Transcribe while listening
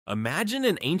Imagine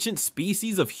an ancient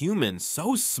species of humans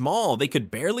so small they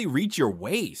could barely reach your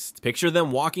waist. Picture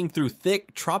them walking through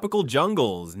thick, tropical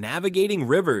jungles, navigating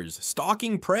rivers,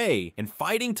 stalking prey, and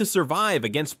fighting to survive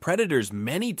against predators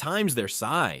many times their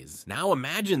size. Now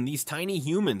imagine these tiny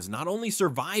humans not only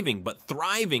surviving but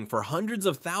thriving for hundreds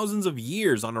of thousands of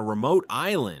years on a remote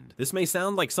island. This may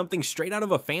sound like something straight out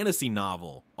of a fantasy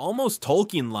novel, almost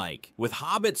Tolkien-like, with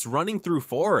hobbits running through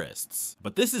forests.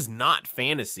 But this is not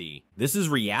fantasy. This is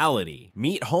reality.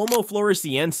 Meet Homo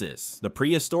floresiensis, the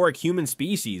prehistoric human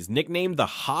species nicknamed the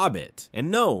Hobbit. And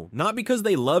no, not because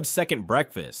they loved second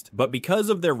breakfast, but because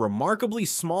of their remarkably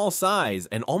small size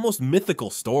and almost mythical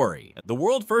story. The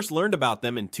world first learned about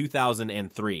them in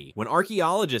 2003, when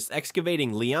archaeologists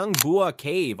excavating Liang Bua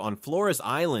cave on Flores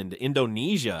Island,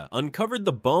 Indonesia, uncovered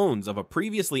the bones of a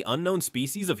previously unknown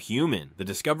species of human. The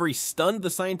discovery stunned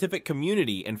the scientific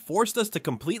community and forced us to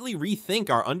completely rethink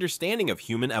our understanding of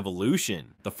human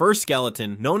evolution. The first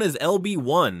skeleton, known as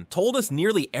LB1, told us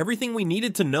nearly everything we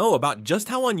needed to know about just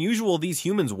how unusual these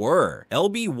humans were.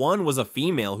 LB1 was a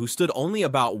female who stood only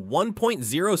about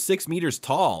 1.06 meters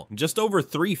tall, just over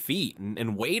 3 feet,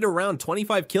 and weighed around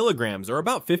 25 kilograms or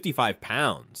about 55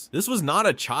 pounds. This was not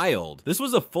a child. This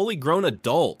was a fully grown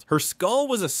adult. Her skull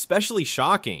was especially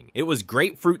shocking. It was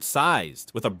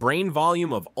grapefruit-sized, with a brain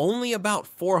volume of only about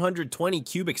 420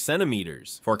 cubic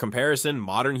centimeters. For comparison,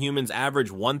 modern humans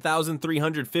average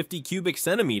 1,350 cubic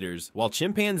centimeters, while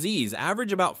chimpanzees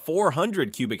average about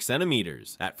 400 cubic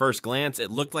centimeters. At first glance,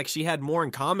 it looked like she had more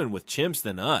in common with chimps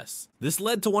than us. This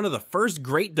led to one of the first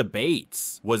great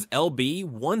debates. Was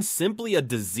LB1 simply a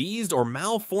diseased or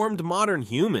malformed modern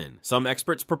human? Some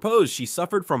experts proposed she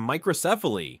suffered from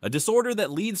microcephaly, a disorder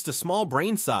that leads to small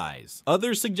brain size.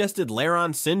 Others suggested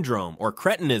Laron syndrome or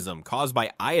cretinism caused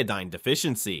by iodine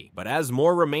deficiency. But as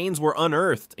more remains were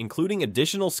unearthed, including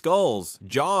additional skulls,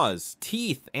 jaws,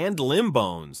 teeth, and limb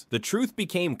bones, the truth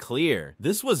became clear.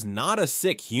 This was not a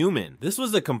sick human. This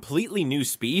was a completely new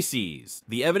species.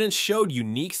 The evidence showed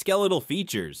unique skeletal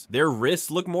features. Their wrists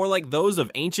look more like those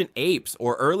of ancient apes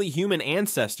or early human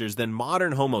ancestors than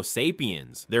modern Homo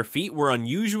sapiens. Their feet were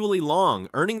unusually long,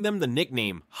 earning them the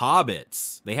nickname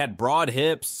hobbits. They had broad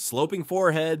hips, sloping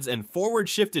foreheads, and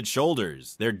forward-shifted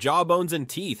shoulders. Their jawbones and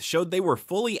teeth showed they were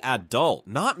fully adult,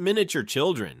 not miniature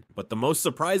children. But the most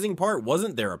surprising part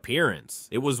wasn't their appearance.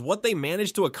 It was what they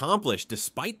managed to accomplish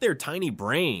despite their tiny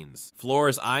brains.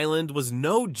 Flores Island was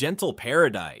no gentle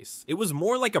paradise. It was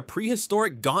more like a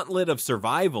prehistoric gauntlet of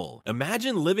survival.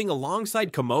 Imagine living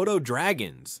alongside Komodo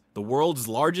dragons, the world's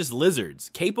largest lizards,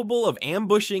 capable of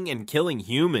ambushing and killing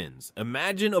humans.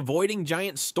 Imagine avoiding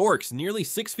giant storks nearly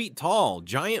 6 feet tall,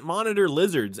 giant monitor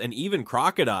lizards, and even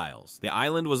crocodiles. The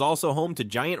island was also home to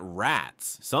giant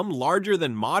rats, some larger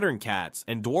than modern cats,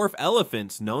 and dwarf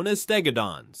elephants known as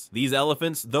stegodons. These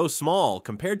elephants, though small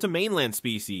compared to mainland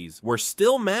species, were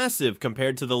still massive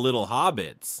compared to the little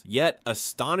hobbits. Yet,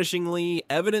 astonishingly,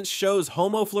 evidence shows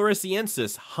Homo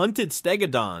floresiensis hunted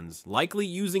stegodons, likely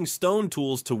using stone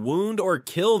tools to wound or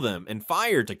kill them and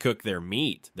fire to cook their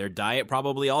meat. Their diet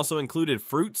probably also included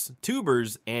fruits,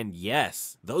 tubers, and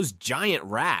yes, those giant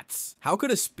rats. How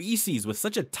could a species with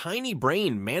such a tiny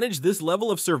brain manage this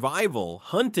level of survival,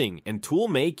 hunting, and tool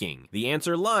making? The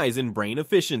answer lies in brain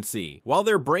efficiency. While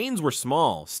their brains were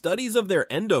small, studies of their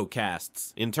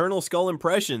endocasts, internal skull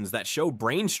impressions that show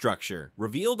brain structure,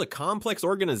 revealed a complex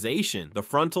organization. The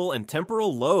frontal and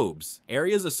temporal lobes,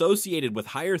 areas associated with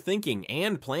higher thinking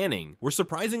and planning, were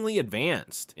surprisingly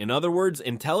advanced. In other words,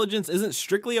 intelligence isn't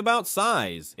strictly about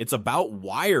size, it's about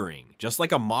wiring. Just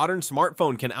like a modern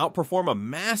smartphone can outperform a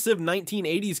massive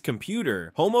 1980s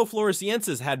computer, Homo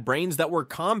floresiensis had brains that were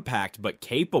compact but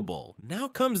capable. Now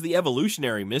comes the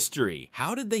evolutionary mystery.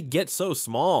 How did they get so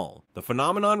small? The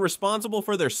phenomenon responsible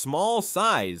for their small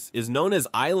size is known as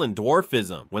island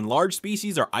dwarfism. When large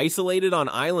species are isolated on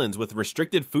islands with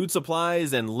restricted food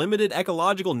supplies and limited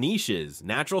ecological niches,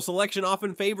 natural selection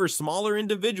often favors smaller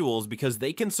individuals because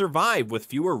they can survive with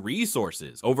fewer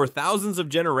resources. Over thousands of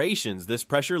generations, this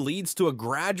pressure leads to a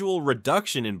gradual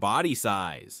reduction in body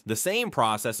size. The same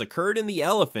process occurred in the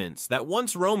elephants that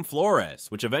once roamed Flores,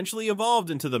 which eventually evolved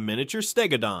into the miniature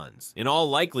stegodons. In all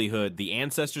likelihood, the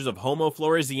ancestors of Homo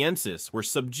floresiensis were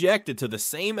subjected to the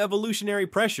same evolutionary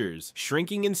pressures,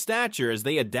 shrinking in stature as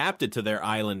they adapted to their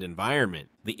island environment.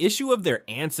 The issue of their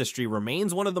ancestry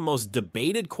remains one of the most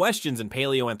debated questions in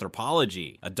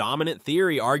paleoanthropology. A dominant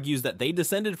theory argues that they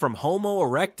descended from Homo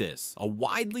erectus, a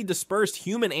widely dispersed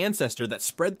human ancestor that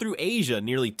spread through Asia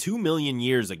nearly 2 million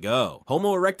years ago.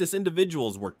 Homo erectus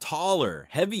individuals were taller,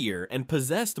 heavier, and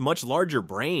possessed much larger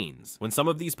brains. When some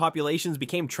of these populations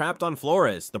became trapped on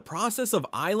Flores, the process of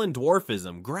island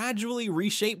dwarfism gradually gradually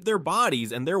reshaped their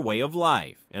bodies and their way of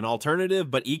life. An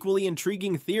alternative but equally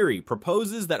intriguing theory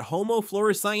proposes that Homo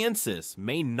floresiensis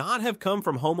may not have come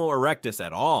from Homo erectus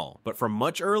at all, but from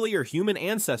much earlier human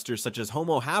ancestors such as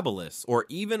Homo habilis or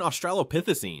even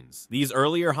Australopithecines. These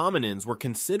earlier hominins were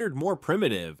considered more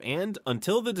primitive and,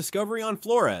 until the discovery on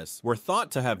Flores, were thought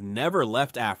to have never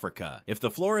left Africa. If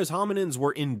the Flores hominins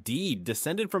were indeed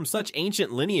descended from such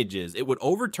ancient lineages, it would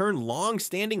overturn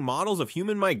long-standing models of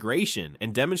human migration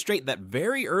and demonstrate that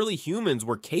very early humans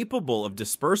were capable of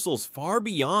dispersals far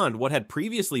beyond what had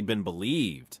previously been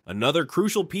believed. Another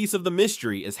crucial piece of the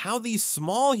mystery is how these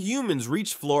small humans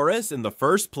reached Flores in the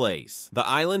first place. The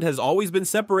island has always been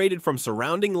separated from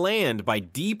surrounding land by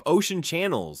deep ocean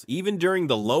channels, even during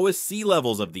the lowest sea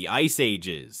levels of the ice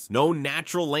ages. No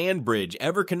natural land bridge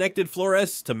ever connected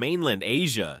Flores to mainland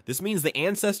Asia. This means the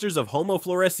ancestors of Homo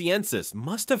floresiensis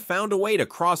must have found a way to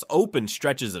cross open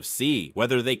stretches of sea.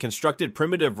 Whether they constructed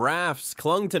primitive rafts,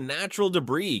 clung to natural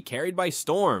debris carried by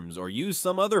storms, or used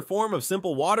some other form of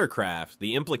simple watercraft,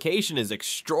 the implication is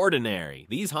extraordinary.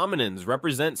 These hominins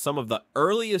represent some of the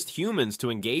earliest humans to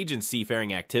engage in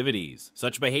seafaring activities.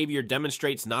 Such behavior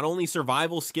demonstrates not only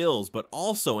survival skills, but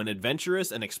also an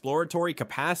adventurous and exploratory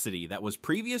capacity that was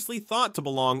previously thought to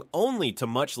belong only to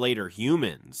much later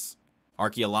humans.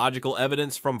 Archaeological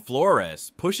evidence from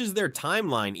Flores pushes their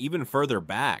timeline even further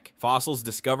back. Fossils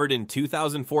discovered in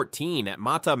 2014 at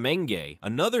Mata Menge,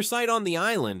 another site on the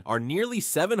island, are nearly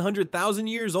 700,000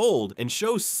 years old and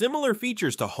show similar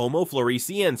features to Homo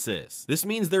floresiensis. This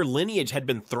means their lineage had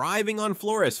been thriving on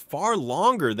Flores far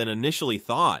longer than initially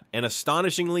thought, and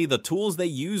astonishingly, the tools they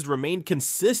used remained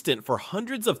consistent for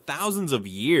hundreds of thousands of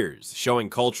years,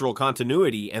 showing cultural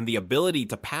continuity and the ability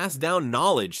to pass down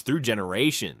knowledge through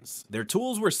generations. Their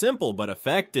tools were simple but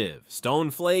effective: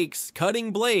 stone flakes,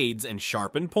 cutting blades, and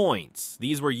sharpened points.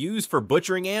 These were used for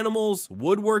butchering animals,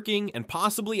 woodworking, and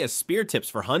possibly as spear tips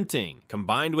for hunting.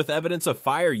 Combined with evidence of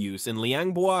fire use in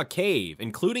Liang Bua cave,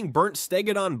 including burnt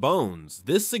stegodon bones,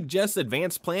 this suggests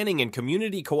advanced planning and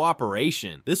community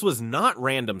cooperation. This was not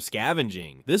random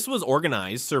scavenging. This was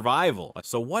organized survival.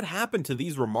 So what happened to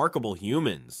these remarkable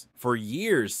humans? For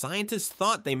years, scientists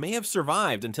thought they may have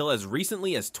survived until as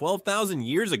recently as 12,000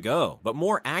 years ago, but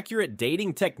more accurate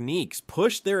dating techniques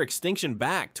pushed their extinction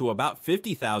back to about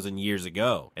 50,000 years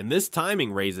ago. And this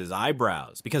timing raises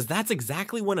eyebrows, because that's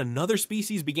exactly when another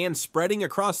species began spreading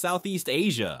across Southeast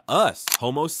Asia, us,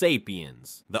 Homo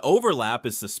sapiens. The overlap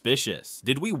is suspicious.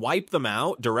 Did we wipe them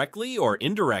out directly or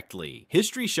indirectly?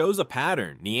 History shows a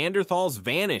pattern. Neanderthals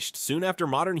vanished soon after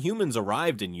modern humans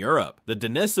arrived in Europe. The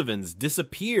Denisovans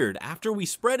disappeared after we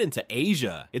spread into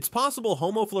Asia. It's possible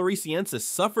Homo floresiensis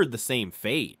suffered the same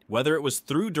fate. Whether it was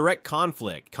through direct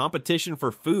conflict, competition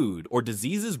for food, or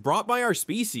diseases brought by our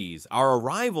species, our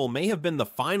arrival may have been the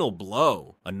final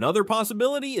blow. Another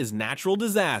possibility is natural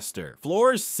disaster.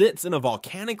 Flores sits in a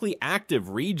volcanically active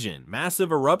region.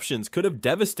 Massive eruptions could have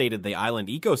devastated the island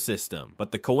ecosystem,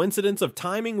 but the coincidence of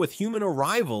timing with human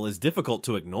arrival is difficult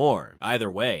to ignore.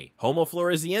 Either way, Homo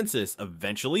floresiensis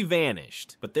eventually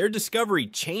vanished, but their discovery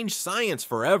changed science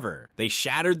forever. They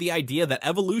shattered the idea that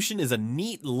evolution is a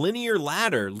neat linear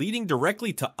ladder leading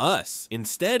directly to us.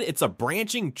 Instead, it's a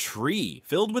branching tree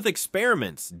filled with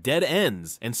experiments, dead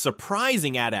ends, and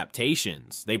surprising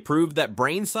adaptations. They proved that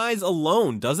brain size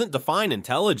alone doesn't define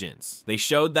intelligence. They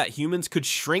showed that humans could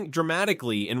shrink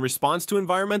dramatically in response to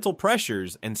environmental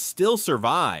pressures and still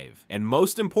survive. And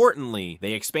most importantly,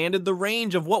 they expanded the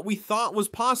range of what we thought was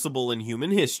possible in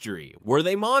human history. Were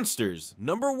they monsters?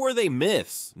 Number, were they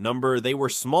myths? Number, they were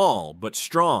small but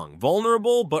strong,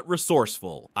 vulnerable but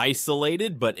resourceful,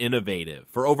 isolated but innovative.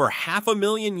 For over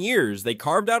 500,000 years, they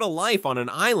carved out a life on an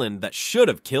island that should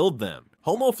have killed them.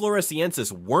 Homo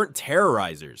floresiensis weren't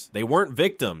terrorizers, they weren't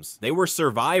victims, they were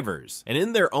survivors, and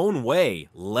in their own way,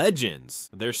 legends.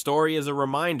 Their story is a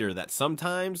reminder that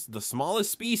sometimes the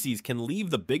smallest species can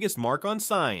leave the biggest mark on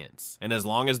science. And as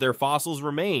long as their fossils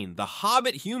remain, the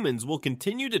Hobbit humans will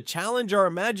continue to challenge our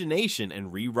imagination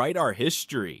and rewrite our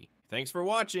history. Thanks for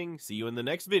watching, see you in the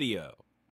next video.